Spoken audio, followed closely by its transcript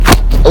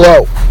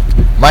Hello,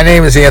 my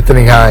name is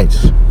Anthony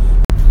Hines.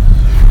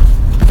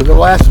 For the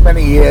last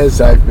many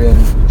years, I've been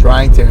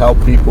trying to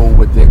help people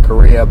with their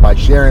career by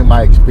sharing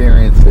my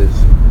experiences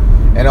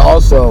and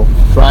also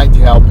trying to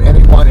help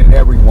anyone and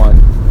everyone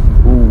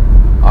who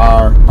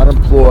are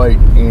unemployed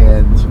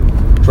and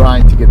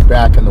trying to get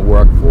back in the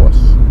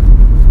workforce.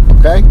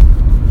 Okay?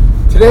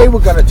 Today we're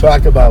going to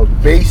talk about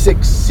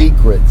basic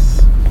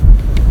secrets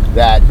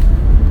that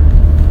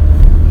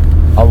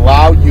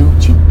allow you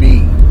to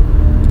be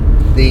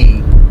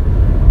the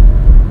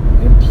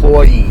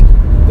employee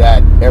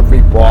that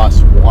every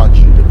boss wants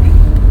you to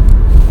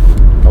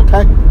be.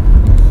 Okay?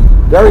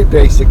 Very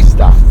basic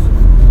stuff.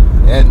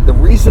 And the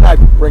reason I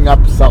bring up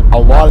a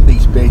lot of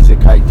these basic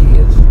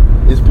ideas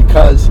is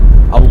because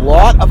a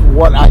lot of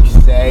what I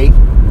say,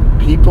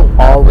 people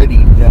already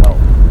know.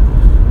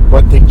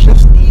 But they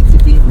just need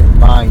to be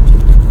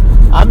reminded.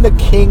 I'm the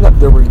king of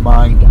the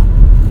reminder.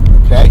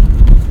 Okay?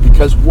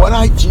 Because what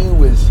I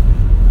do is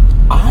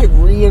I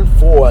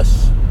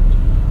reinforce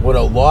what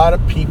a lot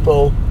of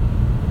people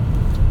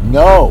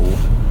know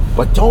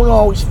but don't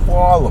always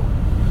follow,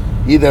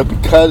 either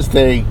because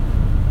they've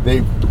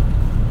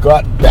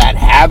got bad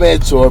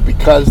habits, or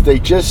because they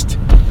just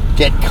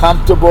get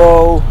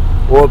comfortable,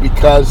 or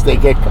because they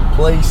get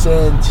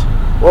complacent,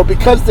 or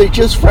because they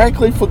just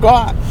frankly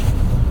forgot.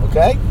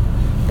 Okay?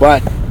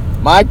 But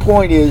my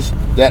point is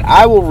that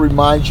I will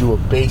remind you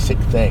of basic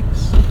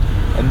things,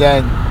 and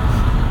then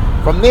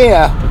from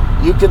there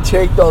you can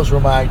take those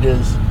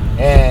reminders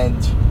and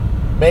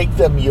make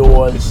them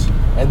yours,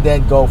 and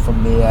then go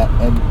from there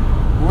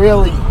and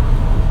really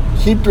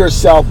keep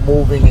yourself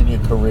moving in your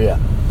career.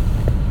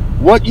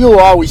 What you'll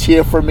always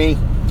hear from me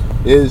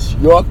is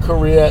your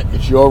career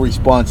is your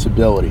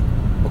responsibility.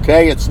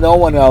 Okay? It's no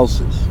one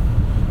else's.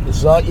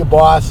 It's not your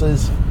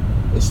boss's.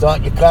 It's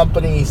not your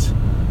company's.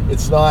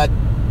 It's not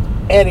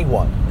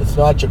anyone. It's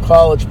not your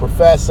college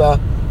professor.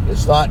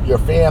 It's not your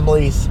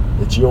family's.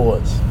 It's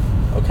yours.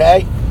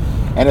 Okay?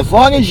 And as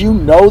long as you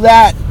know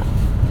that,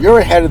 you're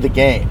ahead of the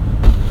game.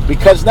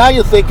 Because now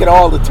you're thinking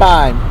all the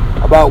time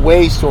about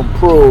ways to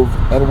improve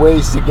and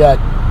ways to get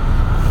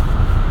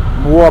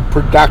more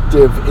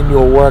productive in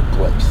your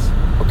workplace.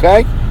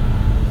 Okay?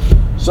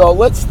 So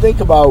let's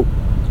think about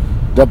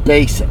the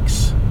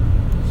basics.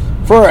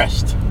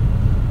 First,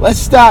 let's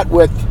start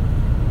with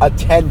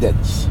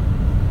attendance.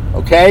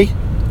 Okay?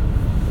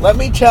 Let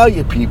me tell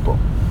you, people,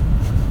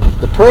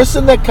 the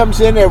person that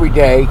comes in every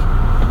day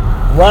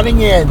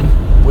running in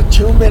with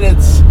 2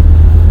 minutes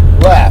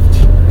left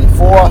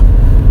before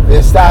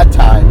their start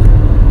time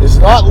is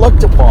not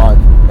looked upon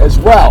as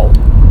well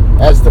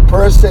as the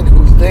person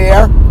who's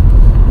there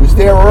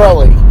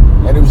early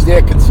and who's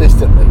there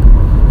consistently.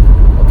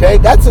 Okay?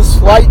 That's a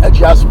slight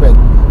adjustment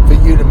for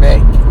you to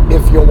make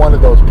if you're one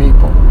of those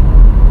people.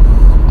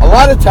 A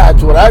lot of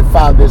times what I've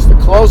found is the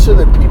closer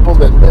the people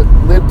that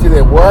live to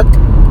their work,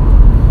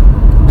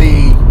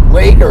 the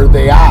later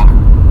they are,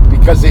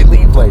 because they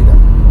leave later,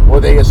 or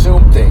they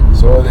assume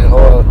things, or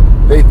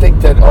they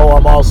think that, oh,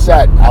 I'm all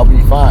set, I'll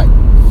be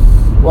fine.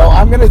 Well,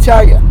 I'm going to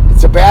tell you,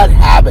 it's a bad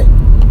habit,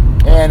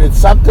 and it's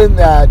something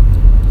that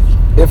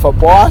if a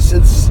boss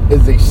is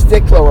a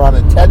stickler on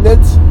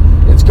attendance,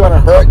 it's going to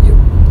hurt you.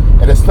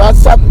 And it's not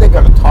something they're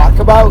going to talk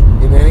about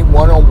in any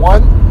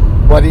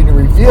one-on-one, but in a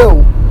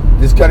review,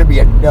 there's going to be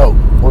a note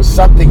or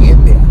something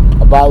in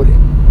there about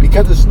it,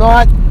 because it's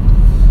not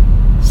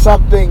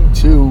something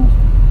to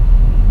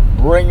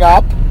bring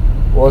up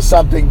or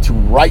something to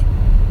write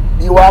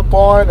you up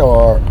on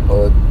or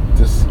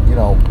just,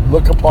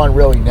 look upon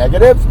really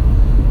negative,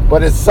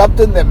 but it's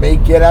something that may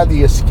get under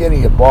your skin of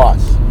your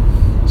boss.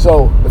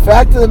 So the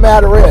fact of the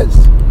matter is,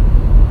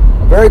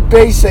 a very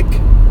basic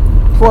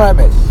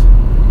premise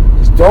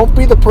is don't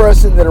be the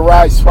person that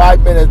arrives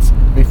 5 minutes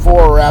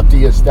before or after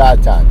your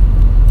start time.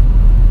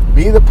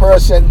 Be the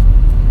person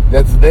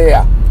that's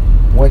there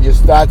when your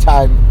start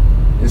time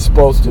is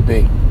supposed to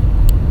be.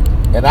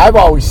 And I've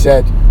always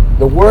said,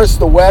 the worse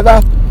the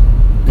weather,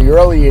 the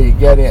earlier you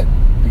get in,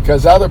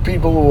 because other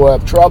people will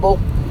have trouble.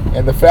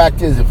 And the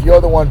fact is, if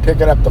you're the one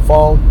picking up the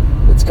phone,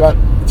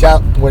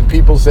 when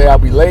people say I'll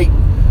be late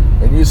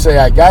and you say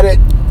I got it,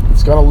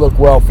 it's going to look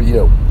well for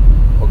you.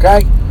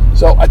 Okay?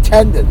 So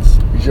attendance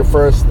is your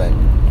first thing.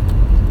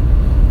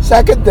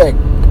 Second thing,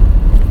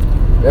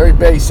 very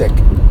basic.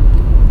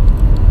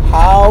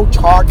 How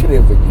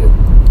talkative are you?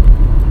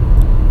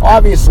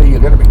 Obviously,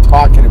 you're going to be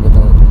talkative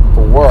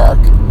for work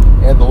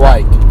and the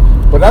like.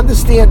 But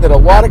understand that a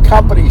lot of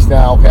companies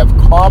now have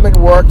common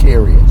work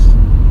areas.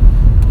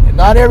 And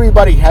not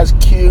everybody has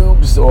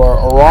cubes or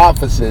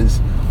offices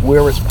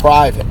where it's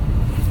private.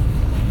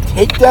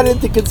 Take that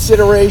into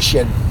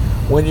consideration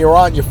when you're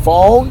on your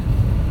phone,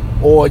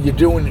 or you're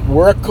doing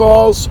work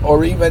calls,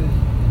 or even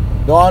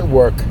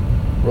non-work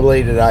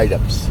related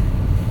items.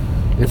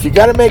 If you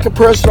got to make a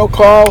personal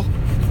call,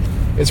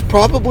 it's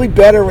probably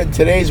better in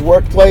today's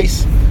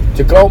workplace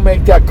to go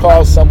make that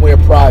call somewhere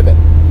private,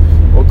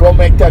 or go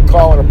make that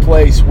call in a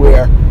place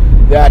where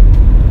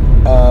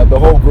the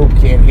whole group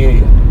can't hear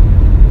you.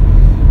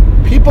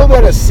 People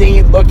that are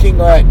seen looking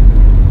at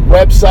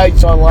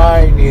websites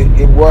online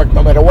in work,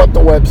 no matter what the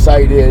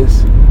website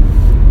is.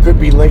 Could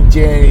be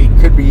LinkedIn,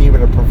 it could be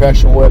even a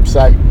professional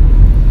website.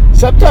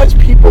 Sometimes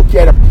people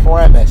get a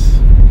premise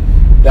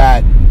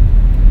that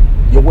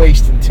you're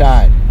wasting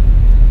time.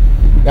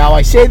 Now,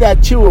 I say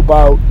that too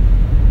about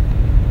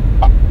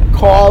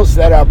calls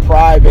that are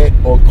private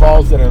or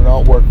calls that are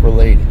not work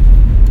related.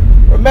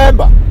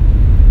 Remember,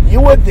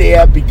 you were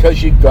there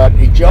because you got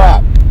a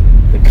job.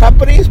 The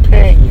company is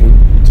paying you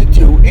to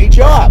do a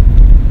job.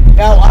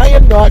 Now, I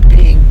am not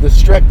being the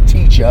strict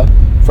teacher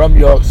from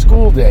your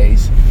school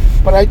days,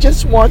 but I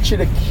just want you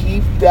to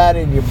keep that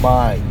in your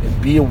mind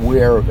and be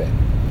aware of it.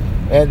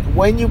 And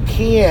when you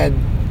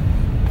can,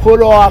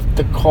 put off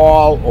the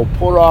call or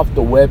put off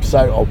the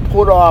website or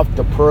put off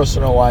the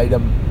personal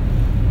item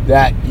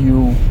that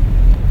you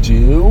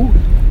do,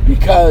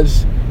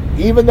 because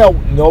even though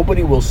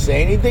nobody will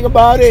say anything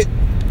about it,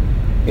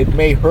 it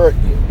may hurt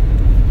you.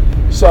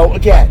 So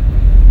again,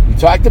 we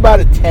talked about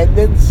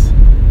attendance,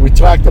 we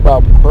talked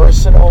about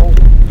personal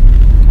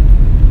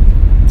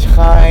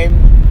time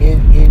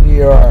in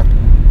your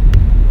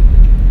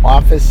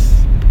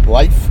office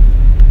life,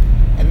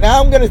 and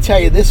now I'm going to tell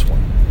you this one,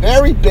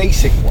 very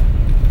basic one.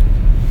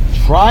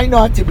 Try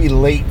not to be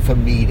late for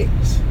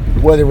meetings,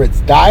 whether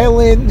it's dial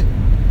in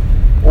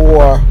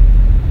or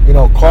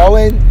call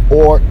in,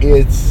 or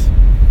it's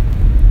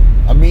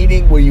a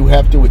meeting where you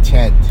have to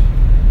attend.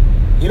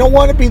 You don't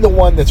want to be the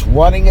one that's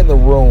running in the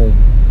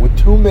room with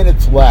 2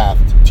 minutes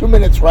left, 2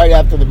 minutes right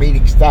after the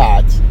meeting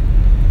starts,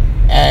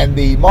 and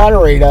the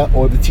moderator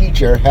or the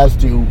teacher has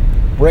to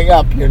bring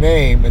up your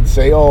name and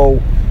say,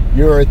 oh,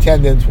 your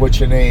attendance, what's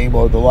your name,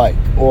 or the like,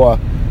 or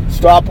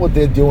stop what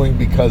they're doing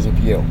because of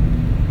you.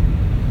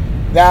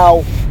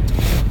 Now,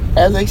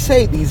 as I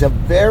say, these are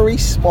very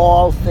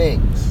small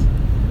things,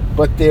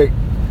 but they're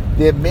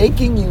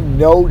making you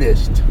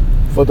noticed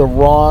for the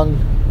wrong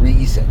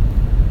reason.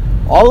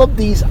 All of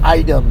these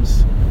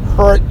items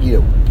hurt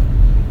you,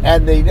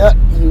 and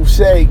you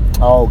say,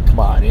 oh, come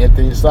on,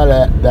 Anthony, it's not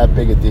that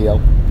big a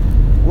deal.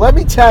 Let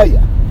me tell you,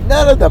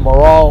 none of them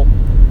are all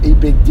a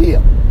big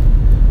deal.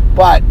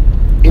 But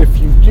if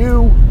you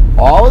do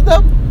all of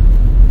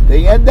them,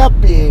 they end up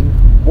being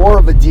more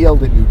of a deal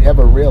than you'd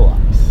ever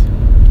realize.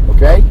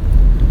 Okay?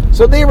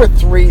 So there are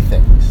 3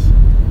 things.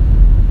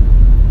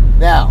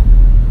 Now,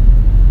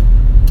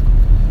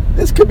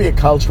 this could be a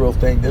cultural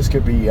thing. This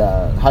could be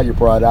how you're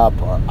brought up.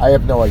 I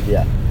have no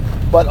idea.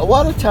 But a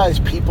lot of times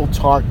people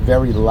talk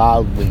very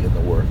loudly in the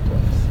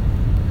workplace,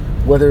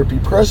 whether it be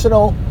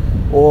personal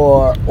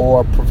or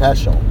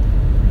professional.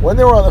 When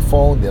they're on the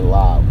phone, they're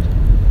loud.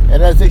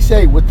 And as they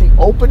say, with the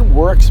open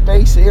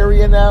workspace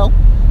area now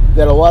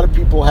that a lot of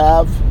people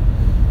have,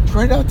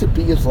 try not to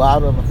be as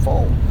loud on the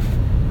phone.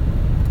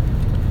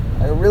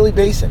 Really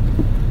basic.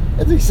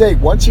 As they say,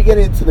 once you get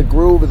into the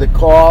groove of the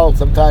call,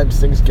 sometimes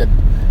things get,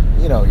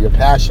 you're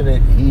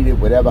passionate, heated,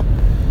 whatever.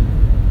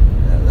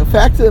 The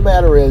fact of the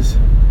matter is,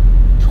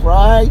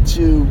 try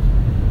to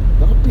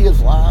not be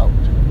as loud.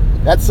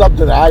 That's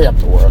something I have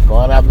to work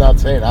on. I'm not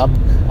saying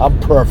I'm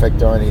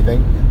perfect or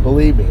anything.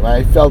 Believe me,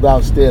 I fell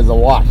downstairs a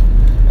lot,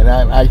 and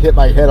I hit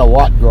my head a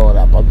lot growing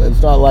up.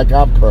 It's not like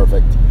I'm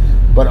perfect,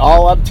 but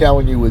all I'm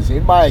telling you is,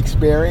 in my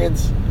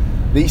experience,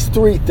 these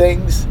 3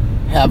 things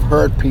have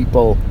hurt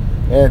people,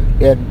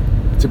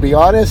 and to be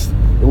honest,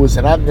 it was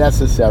an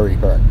unnecessary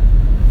hurt.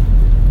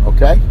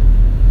 Okay?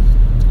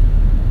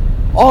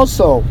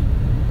 Also,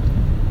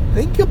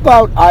 think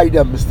about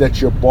items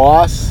that your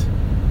boss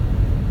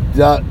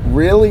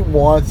really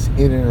wants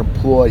in an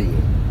employee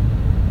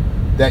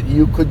that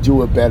you could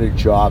do a better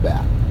job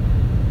at.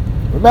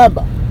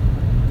 Remember,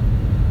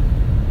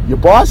 your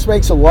boss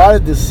makes a lot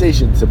of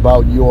decisions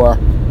about your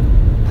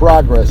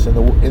progress in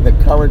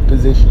the current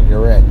position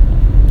you're in,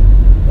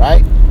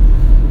 right?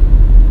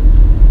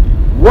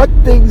 What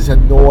things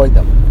annoy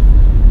them?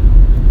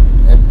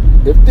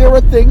 And if there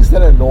are things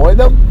that annoy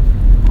them,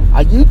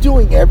 are you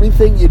doing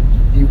everything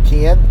you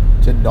can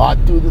to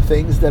not do the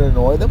things that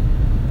annoy them?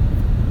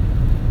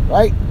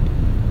 Right?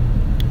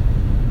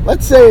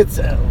 Let's say it's,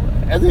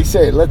 as they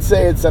say, let's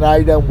say it's an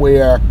item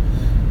where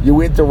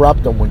you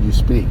interrupt them when you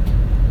speak,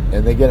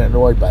 and they get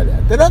annoyed by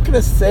that. They're not going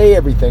to say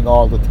everything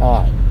all the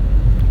time,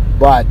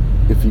 but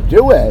if you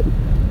do it,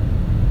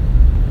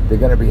 they're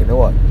going to be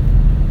annoyed.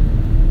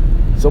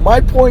 So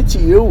my point to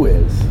you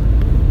is,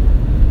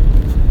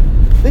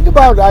 think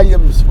about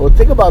items or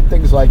think about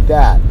things like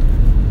that,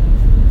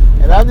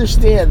 and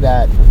understand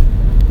that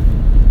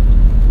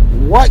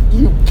what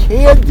you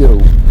can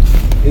do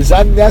is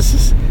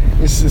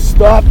to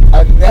stop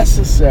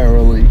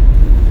unnecessarily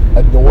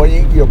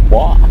annoying your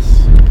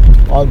boss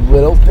on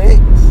little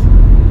things.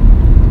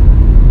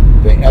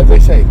 As I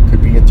say, it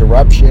could be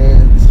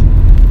interruptions.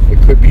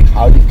 It could be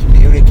how you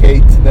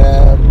communicate to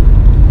them.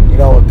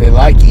 If they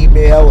like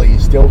email, are you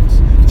still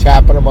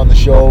tapping them on the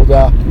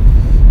shoulder?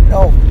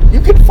 You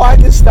can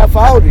find this stuff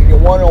out in your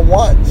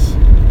one-on-ones.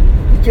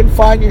 You can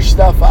find your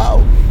stuff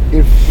out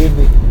if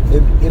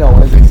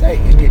as I say,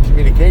 in your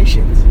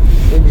communications,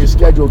 in your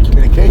scheduled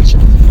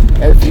communications.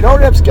 And if you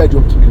don't have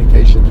scheduled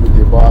communications with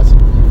your boss,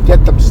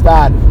 get them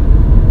started.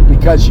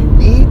 because you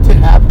need to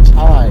have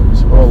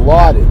times, or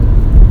allotted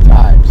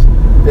times,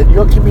 that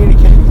you're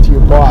communicating to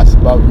your boss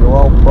about your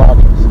own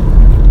progress.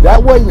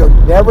 That way you're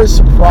never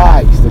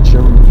surprised at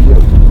your review.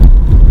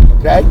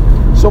 Okay?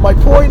 So my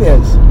point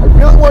is, I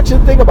really want you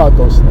to think about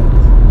those things,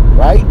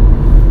 right?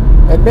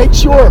 And make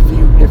sure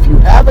if you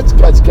haven't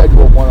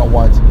scheduled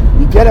one-on-ones,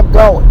 you get them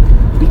going.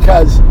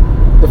 Because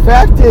the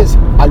fact is,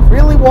 I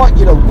really want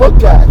you to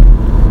look at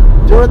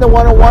during the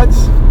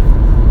one-on-ones,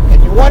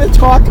 and you want to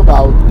talk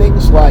about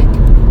things like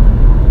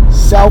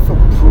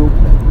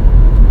self-improvement.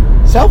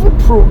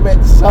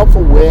 Self-improvement,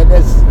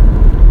 self-awareness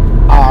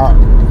are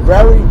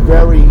very,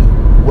 very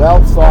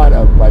well thought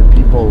of by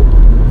people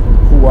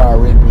who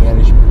are in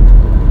management.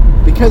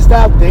 Because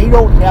now they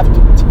don't have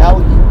to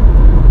tell you.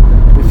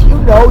 If you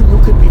know you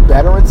could be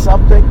better at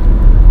something,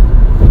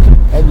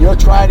 and you're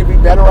trying to be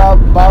better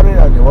about it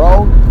on your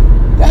own,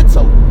 that's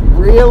a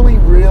really,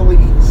 really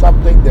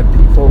something that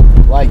people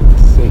like to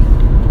see.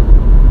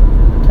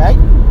 Okay?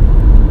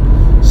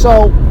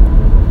 So,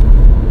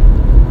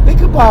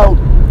 think about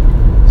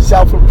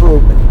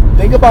self-improvement.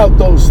 Think about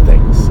those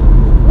things.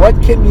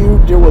 What can you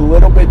do a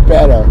little bit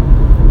better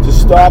to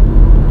stop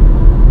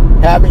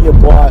having your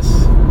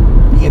boss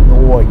be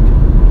annoyed?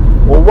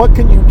 Or what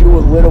can you do a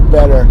little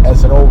better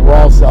as an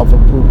overall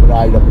self-improvement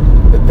item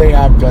that they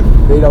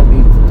don't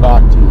need to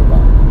talk to you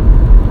about?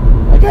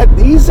 Again,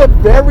 these are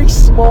very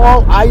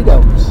small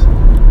items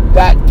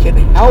that can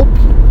help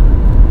you.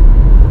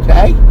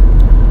 Okay?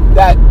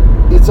 That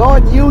it's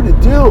on you to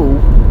do,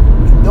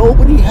 and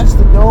nobody has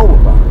to know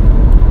about it.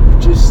 You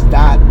just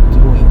start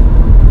doing it.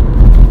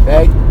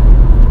 Okay?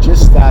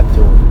 Just start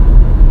doing it.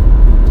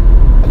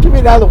 I'll give you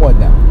another one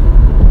now.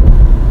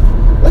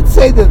 Let's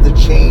say that the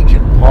change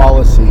in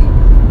policy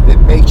that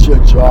makes your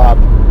job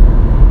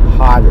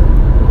harder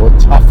or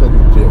tougher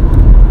to do.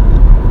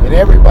 And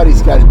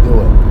everybody's got to do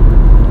it.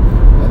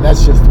 And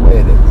that's just the way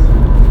it is.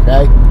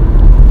 Okay?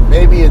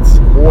 Maybe it's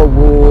more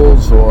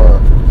rules, or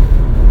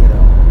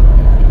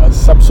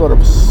some sort of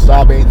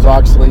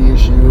Sarbanes-Oxley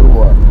issue,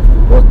 or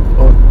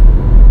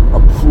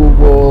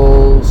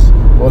approvals,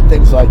 or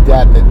things like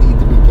that need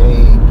to be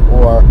gained,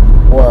 or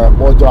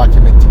more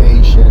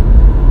documentation.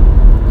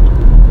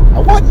 I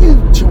want you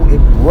to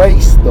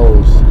embrace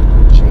those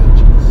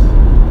changes.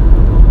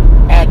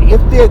 And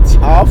if they're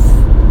tough,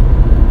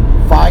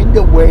 find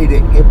a way to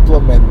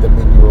implement them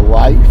in your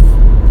life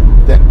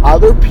that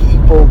other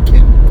people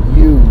can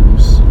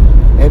use,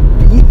 and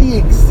be the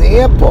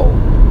example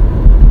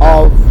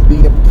of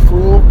the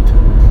improved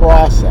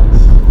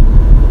process.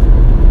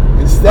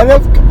 Instead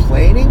of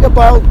complaining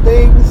about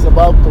things,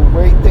 about the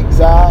way things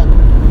are,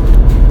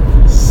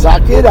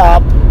 suck it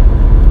up,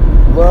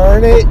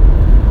 learn it,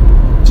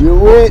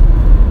 do it,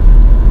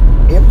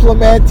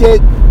 implement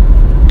it,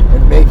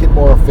 and make it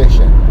more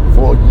efficient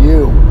for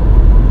you.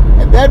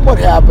 And then what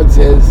happens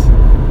is,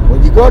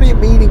 when you go to your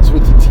meetings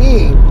with your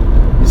team,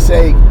 you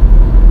say,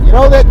 you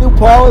know that new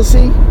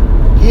policy?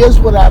 Here's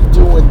what I'm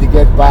doing to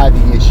get by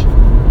the issue.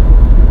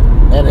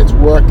 And it's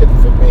working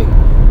for me.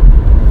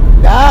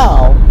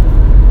 Now,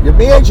 your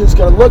manager's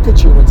going to look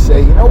at you and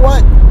say, you know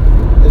what?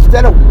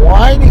 Instead of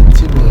whining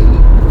to me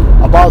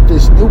about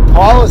this new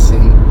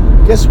policy,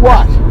 guess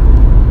what?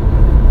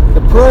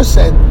 The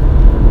person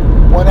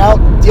went out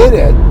and did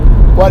it,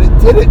 but it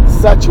did it in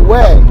such a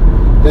way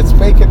that's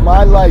making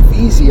my life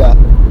easier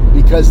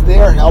because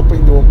they're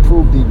helping to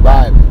improve the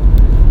environment.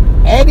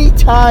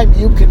 Anytime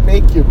you can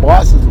make your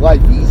boss's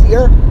life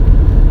easier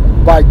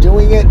by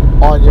doing it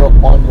on your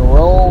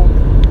own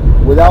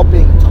without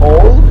being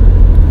told,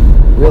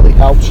 really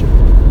helps you.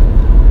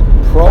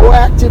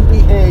 Proactive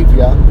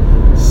behavior,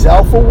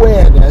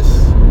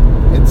 self-awareness,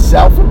 and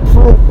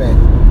self-improvement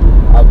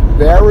are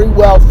very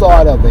well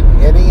thought of in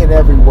any and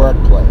every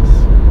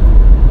workplace.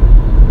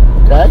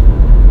 Okay?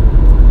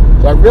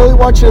 So I really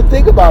want you to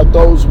think about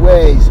those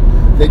ways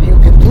that you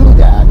can do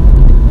that.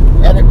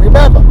 And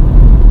remember,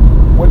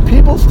 when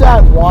people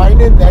start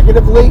whining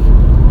negatively,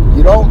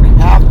 you don't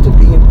have to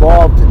be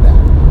involved in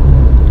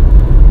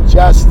that.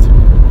 Just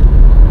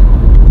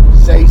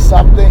say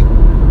something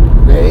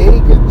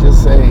vague and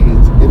just say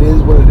it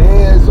is what it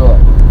is, or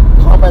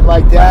comment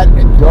like that,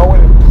 and go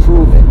and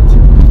improve it.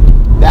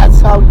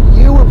 That's how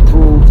you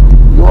improve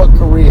your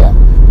career.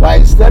 By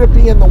instead of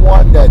being the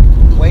one that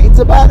complains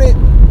about it,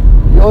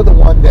 you're the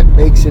one that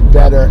makes it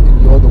better,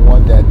 and you're the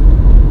one that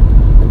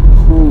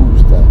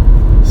improves the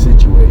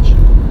situation.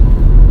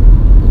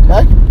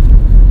 Okay?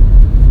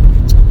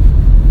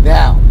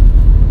 Now,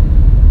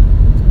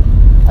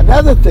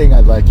 another thing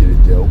I'd like you to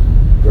do,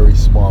 very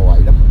small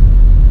item.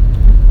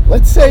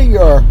 Let's say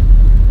you're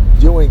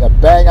doing a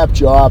bang-up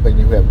job and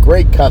you have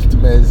great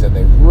customers and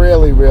they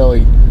really,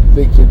 really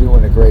think you're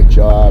doing a great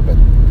job,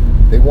 and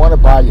they want to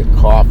buy you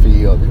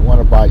coffee or they want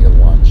to buy you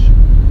lunch.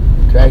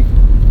 Okay?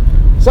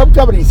 Some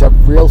companies have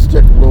real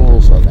strict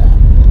rules on that.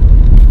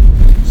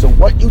 So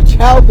what you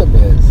tell them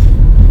is,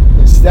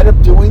 instead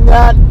of doing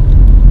that,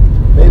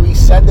 maybe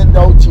send a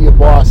note to your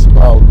boss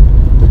about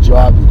the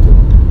job you're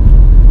doing.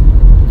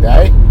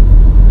 Okay?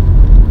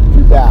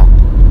 Do that.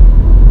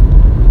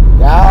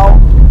 Now,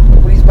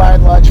 nobody's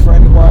buying lunch for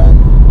anyone.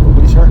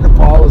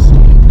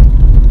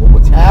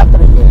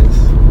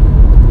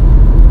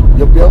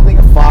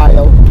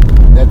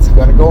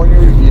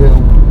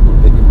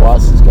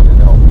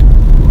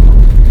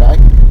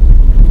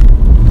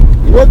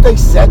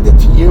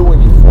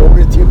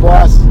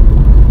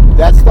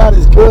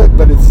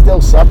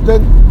 little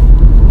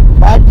something.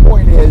 My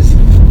point is,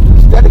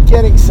 instead of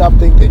getting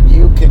something that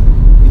you can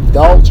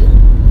indulge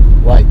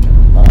in, like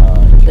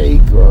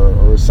cake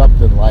or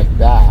something like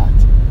that,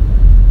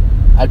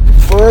 I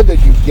prefer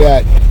that you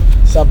get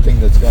something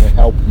that's going to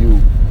help you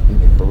in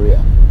your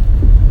career.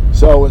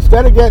 So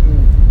instead of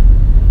getting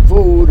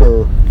food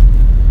or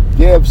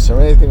gifts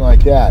or anything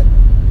like that,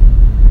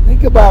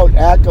 think about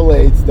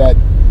accolades that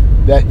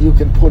you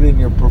can put in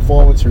your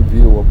performance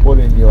review or put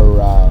in your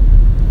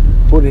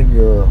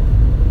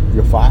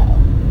file.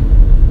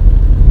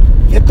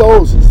 Get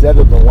those instead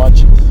of the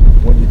lunches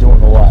when you're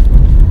doing a lot.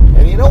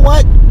 And you know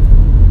what?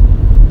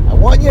 I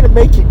want you to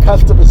make your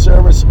customer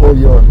service or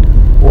your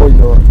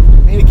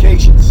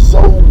communications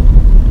so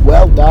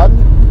well done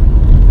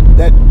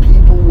that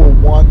people will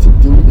want to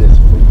do this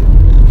for you.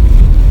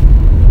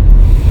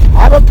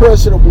 I'm a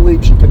person who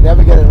believes you can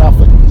never get enough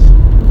of these.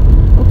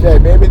 Okay,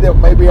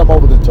 maybe I'm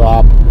over the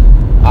top.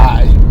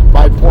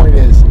 My point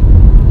is,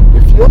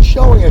 if you're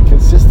showing a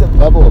consistent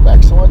level of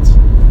excellence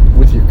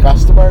with your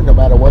customer, no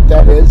matter what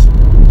that is,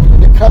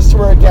 and your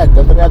customer, again,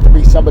 doesn't have to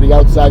be somebody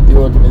outside the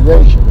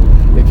organization.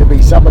 It could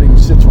be somebody who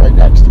sits right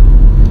next to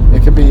you.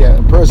 It could be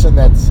a person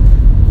that's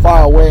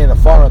far away in a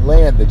foreign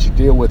land that you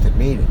deal with in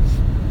meetings,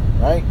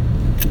 right?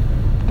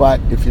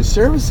 But if you're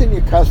servicing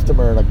your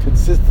customer at a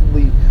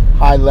consistently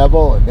high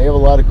level and they have a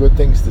lot of good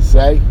things to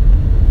say,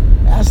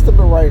 ask them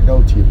to write a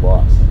note to your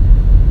boss.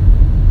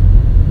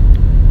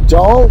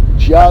 Don't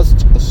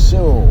just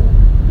assume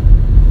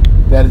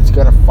that it's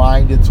going to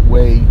find its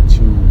way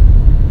to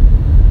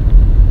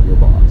your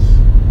boss.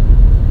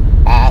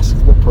 Ask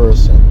the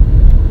person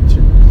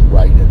to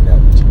write a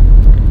note.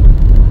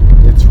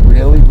 It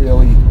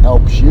really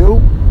helps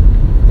you.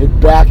 It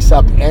backs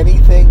up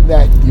anything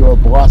that your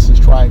boss is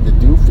trying to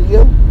do for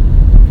you,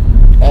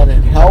 and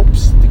it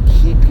helps to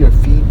keep your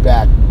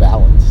feedback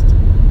balanced.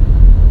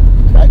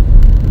 Okay?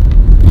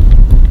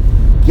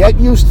 Get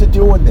used to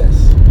doing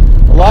this.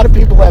 A lot of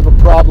people have a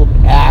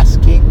problem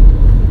asking.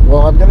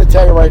 Well, I'm going to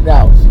tell you right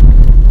now,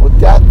 put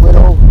that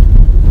little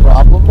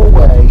problem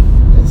away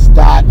and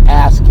start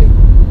asking.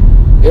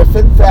 If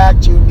in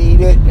fact you need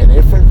it, and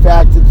if in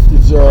fact it's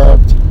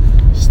deserved,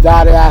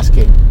 start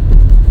asking.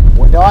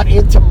 We're not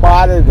into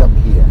martyrdom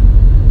here.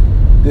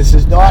 This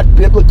is not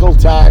biblical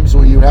times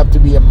where you have to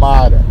be a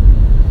martyr.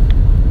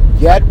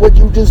 Get what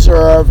you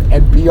deserve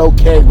and be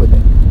okay with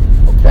it.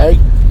 Okay?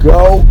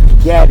 Go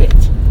get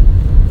it.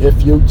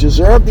 If you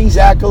deserve these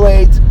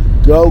accolades,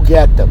 go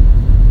get them.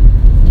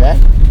 Okay?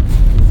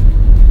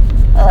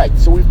 Alright,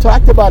 so we've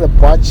talked about a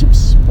bunch of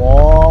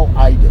small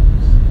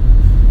items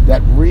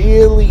that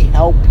really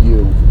help you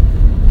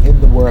in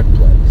the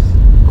workplace.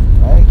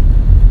 Right?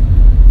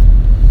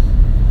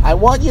 I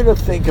want you to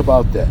think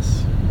about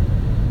this.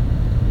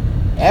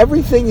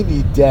 Everything in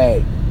your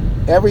day,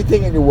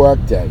 everything in your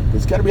work day,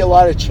 there's going to be a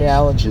lot of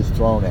challenges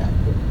thrown at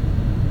you.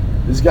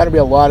 There's going to be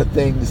a lot of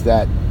things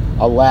that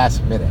are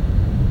last minute.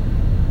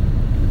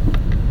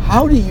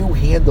 How do you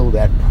handle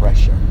that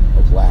pressure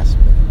of last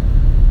minute?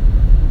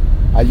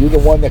 Are you the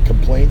one that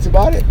complains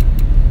about it?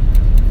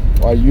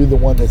 Or are you the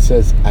one that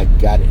says, I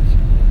got it,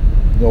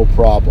 no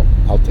problem,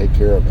 I'll take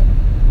care of it?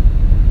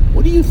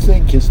 What do you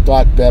think is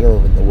thought better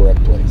in the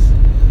workplace?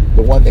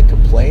 The one that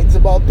complains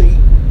about the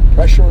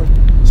pressure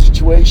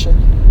situation,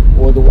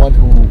 or the one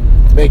who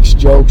makes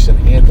jokes and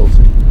handles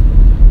it?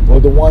 Or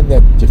the one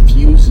that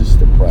diffuses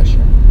the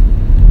pressure?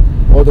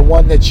 Or the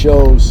one that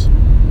shows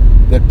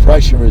that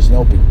pressure is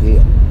no big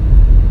deal?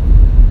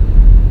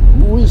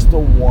 Who is the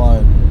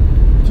one,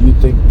 do you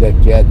think, that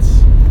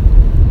gets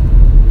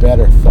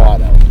better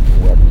thought out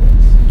in the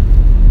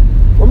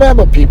workplace?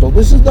 Remember, people,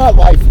 this is not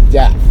life and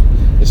death.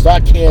 It's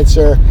not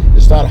cancer.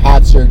 It's not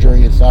heart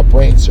surgery. It's not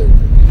brain surgery.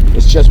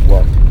 It's just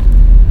work.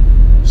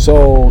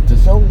 So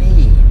there's no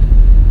need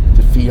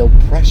to feel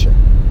pressure.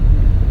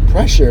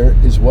 Pressure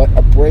is what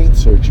a brain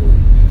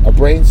surgeon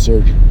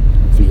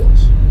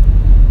feels.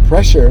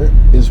 Pressure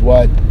is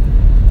what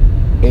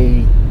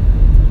a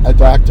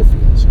doctor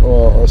feels,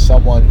 or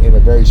someone in a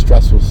very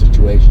stressful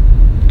situation.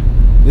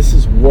 This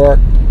is work.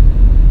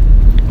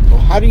 Well,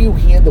 how do you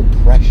handle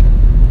pressure?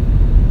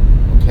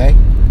 Okay?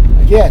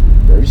 Again,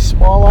 very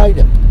small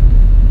item.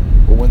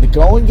 But when the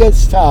going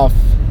gets tough,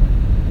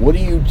 what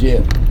do? Do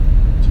you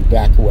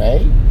back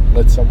away,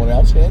 let someone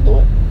else handle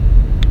it?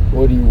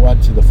 Or do you run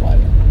to the fire?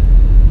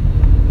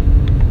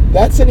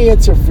 That's an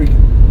answer for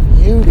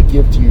you to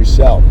give to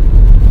yourself,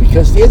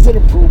 because there's an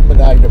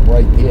improvement item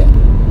right there.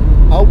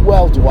 How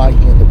well do I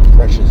handle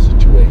pressure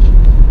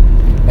situations?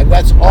 And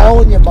that's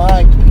all in your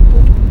mind,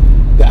 people.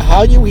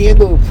 How you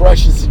handle a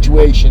pressure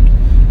situation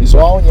is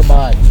all in your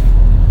mind.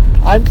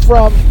 I'm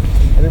from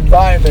an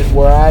environment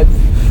where I've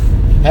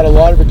had a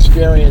lot of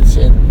experience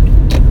in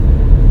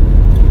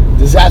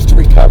disaster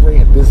recovery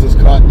and business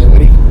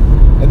continuity.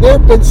 And there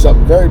have been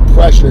some very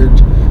pressured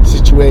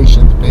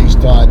situations based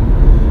on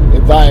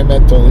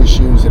environmental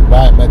issues,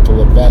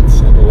 environmental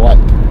events, and the like.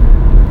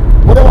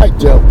 What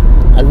do?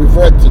 I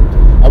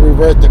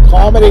revert to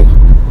comedy,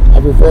 I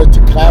revert to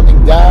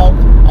calming down,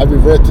 I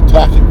revert to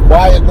talking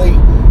quietly,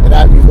 and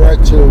I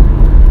revert to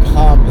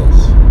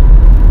calmness.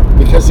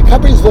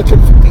 company's looking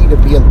for me to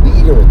be a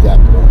leader at that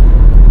point.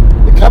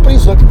 The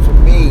company's looking for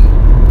me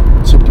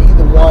to be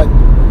the one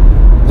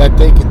that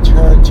they can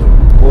turn to,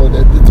 or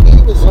the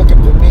team is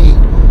looking for me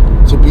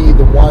to be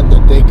the one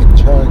that they can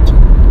turn to.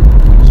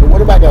 So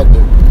what am I going to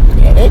do?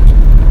 Panic?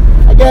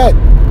 Again,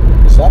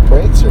 it's not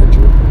brain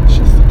surgery. It's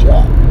just a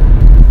job,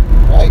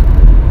 right?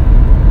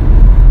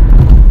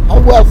 How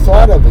well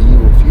thought of are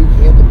you if you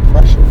handle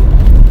pressure?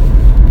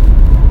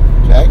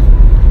 Okay?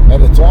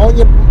 And it's all in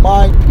your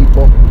mind,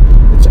 people.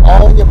 It's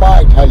all in your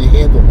mind how you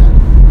handle that.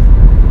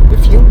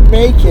 If you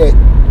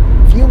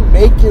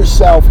make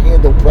yourself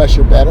handle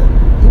pressure better,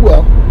 you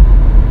will.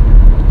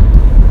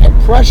 And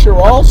pressure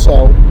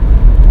also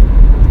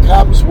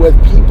comes with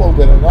people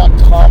that are not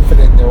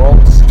confident in their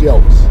own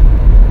skills.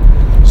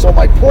 So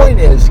my point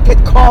is,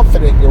 get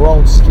confident in your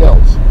own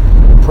skills.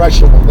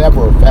 Pressure will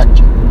never affect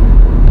you.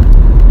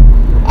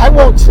 I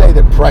won't say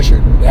that pressure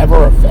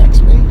never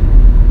affects me,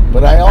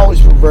 but I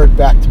always revert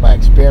back to my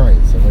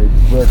experience and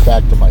revert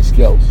back to my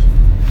skills.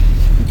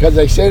 Because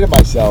I say to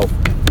myself,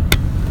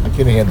 I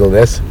can handle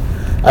this.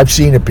 I've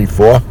seen it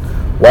before.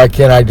 Why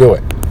can't I do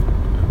it?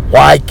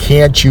 Why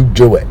can't you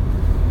do it?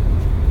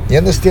 You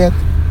understand?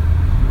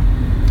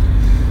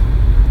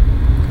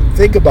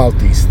 Think about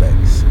these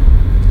things.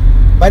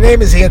 My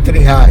name is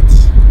Anthony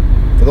Hines.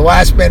 For the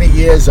last many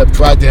years, I've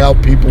tried to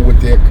help people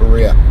with their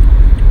career.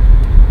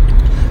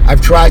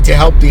 I've tried to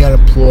help the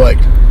unemployed.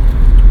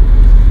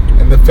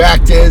 And the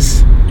fact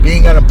is,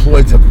 being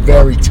unemployed is a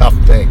very tough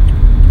thing.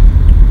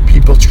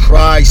 People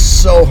try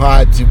so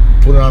hard to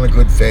put on a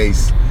good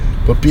face,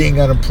 but being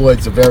unemployed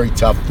is a very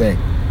tough thing.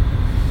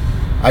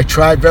 I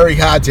tried very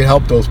hard to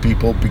help those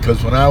people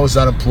because when I was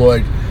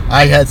unemployed,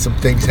 I had some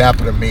things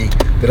happen to me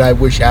that I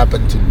wish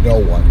happened to no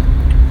one.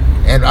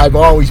 And I've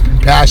always been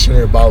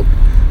passionate about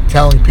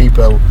telling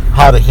people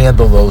how to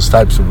handle those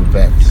types of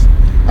events.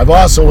 I've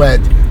also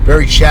had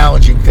very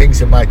challenging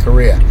things in my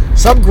career.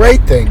 Some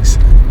great things,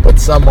 but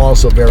some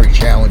also very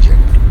challenging.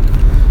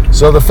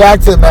 So the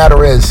fact of the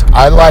matter is,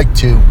 I like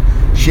to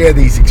share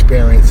these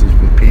experiences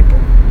with people.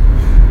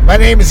 My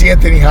name is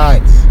Anthony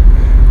Hines.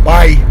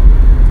 My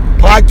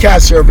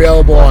podcasts are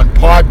available on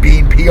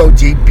Podbean,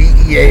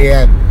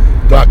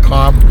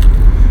 podbean.com.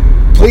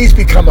 Please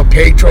become a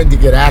patron to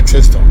get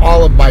access to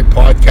all of my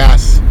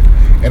podcasts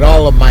and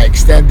all of my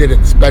extended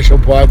and special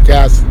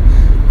podcasts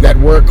that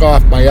work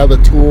off my other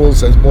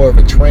tools as more of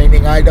a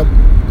training item.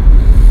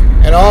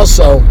 And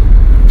also,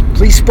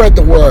 please spread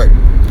the word.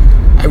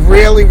 I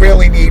really,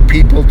 really need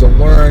people to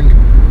learn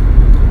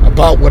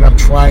about what I'm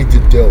trying to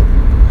do.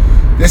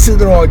 This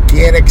is an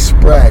organic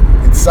spread.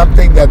 It's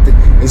something that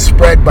is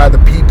spread by the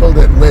people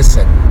that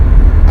listen.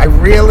 I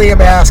really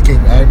am asking,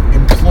 I'm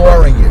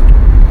imploring you.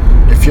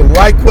 If you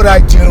like what I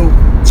do,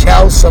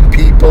 tell some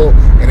people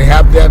and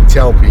have them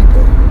tell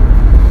people.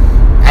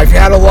 I've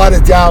had a lot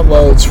of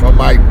downloads from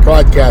my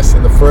podcast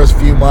in the first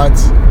few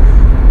months,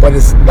 but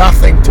it's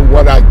nothing to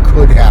what I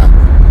could have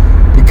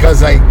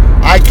because I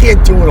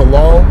can't do it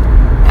alone.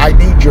 I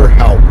need your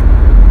help.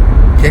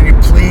 Can you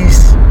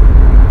please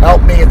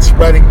help me in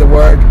spreading the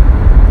word?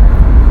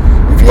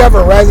 If you have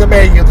a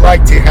resume you'd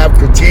like to have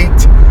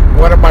critiqued,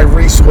 one of my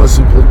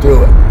resources will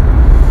do it.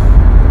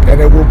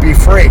 And it will be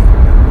free.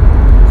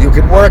 You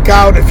can work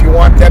out if you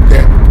want them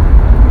to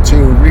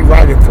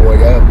rewrite it for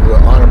you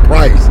on a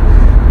price.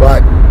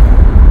 But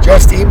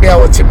just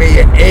email it to me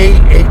at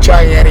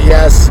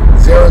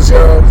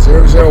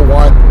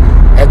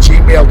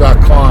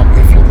ahines00001@gmail.com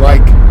if you'd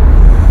like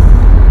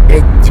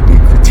it to be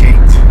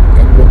critiqued.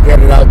 And we'll get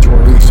it out to a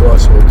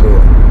resource, we'll do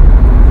it.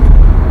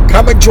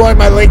 Come and join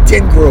my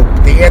LinkedIn group,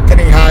 the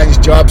Anthony Hines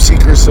Job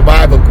Seeker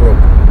Survival Group.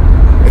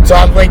 It's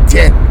on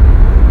LinkedIn.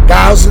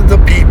 Thousands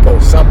of people,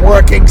 some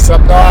working,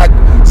 some not,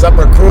 some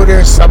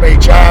recruiters, some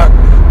HR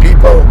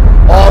people,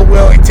 all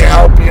willing to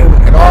help you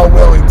and all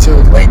willing to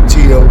link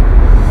to you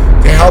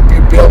to help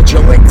you build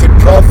your LinkedIn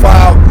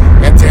profile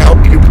and to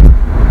help you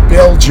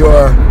build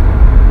your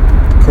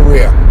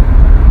career.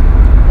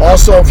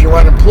 Also, if you're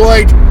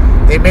unemployed,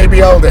 they may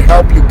be able to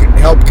help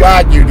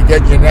guide you to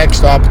get your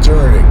next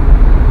opportunity.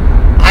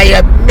 I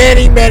have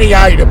many, many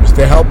items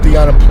to help the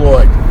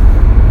unemployed,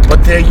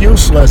 but they're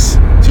useless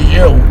to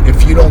you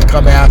if you don't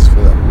come ask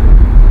for them,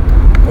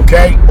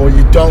 okay? Or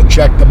you don't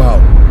check them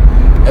out.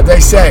 As I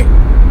say,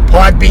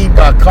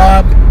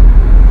 podbean.com.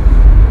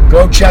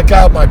 Go check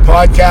out my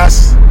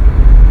podcasts.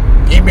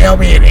 Email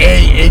me at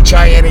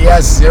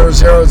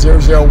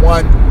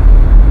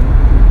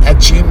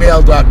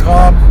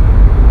ahines00001@gmail.com.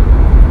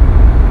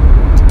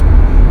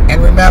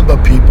 And remember,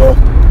 people,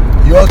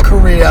 your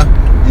career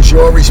is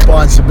your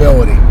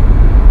responsibility.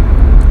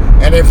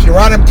 And if you're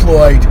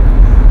unemployed,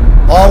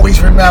 always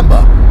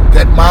remember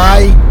that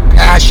my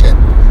passion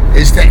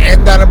is to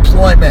end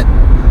unemployment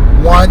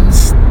one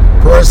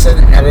person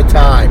at a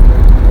time.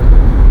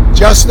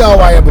 Just know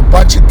I have a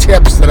bunch of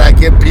tips that I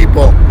give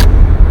people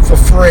for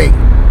free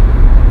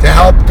to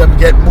help them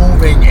get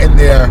moving in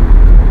their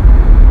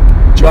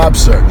job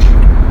search.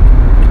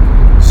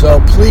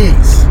 So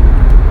please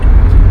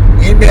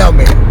email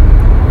me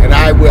and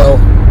I will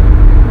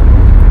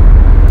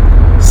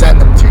send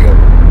them to you.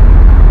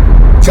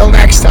 Until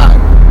next time,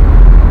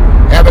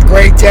 have a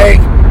great day.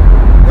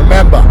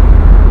 Remember,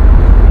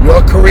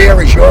 your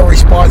career is your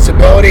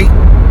responsibility.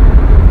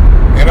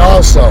 And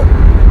also,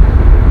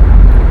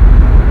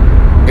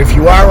 if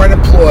you are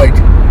unemployed,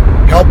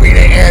 helping to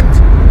end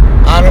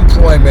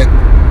unemployment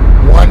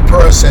one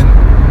person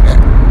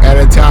at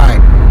a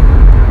time.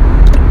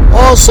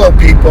 Also,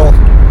 people,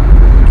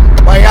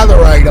 my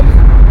other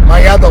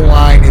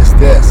line is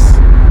this.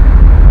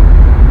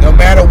 No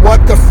matter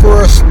what the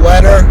first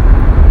letter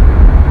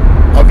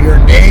of your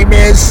name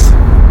is,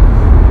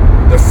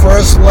 the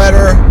first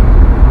letter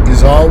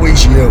is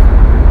always you.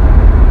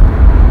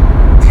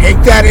 Take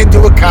that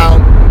into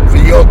account for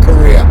your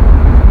career.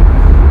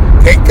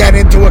 Take that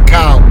into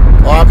account.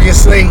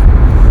 Obviously,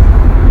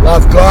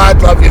 love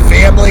God, love your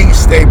family,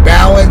 stay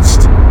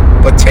balanced,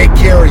 but take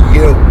care of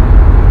you.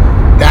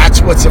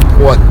 That's what's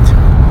important.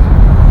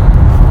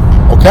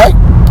 Okay?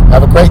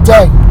 Have a great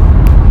day.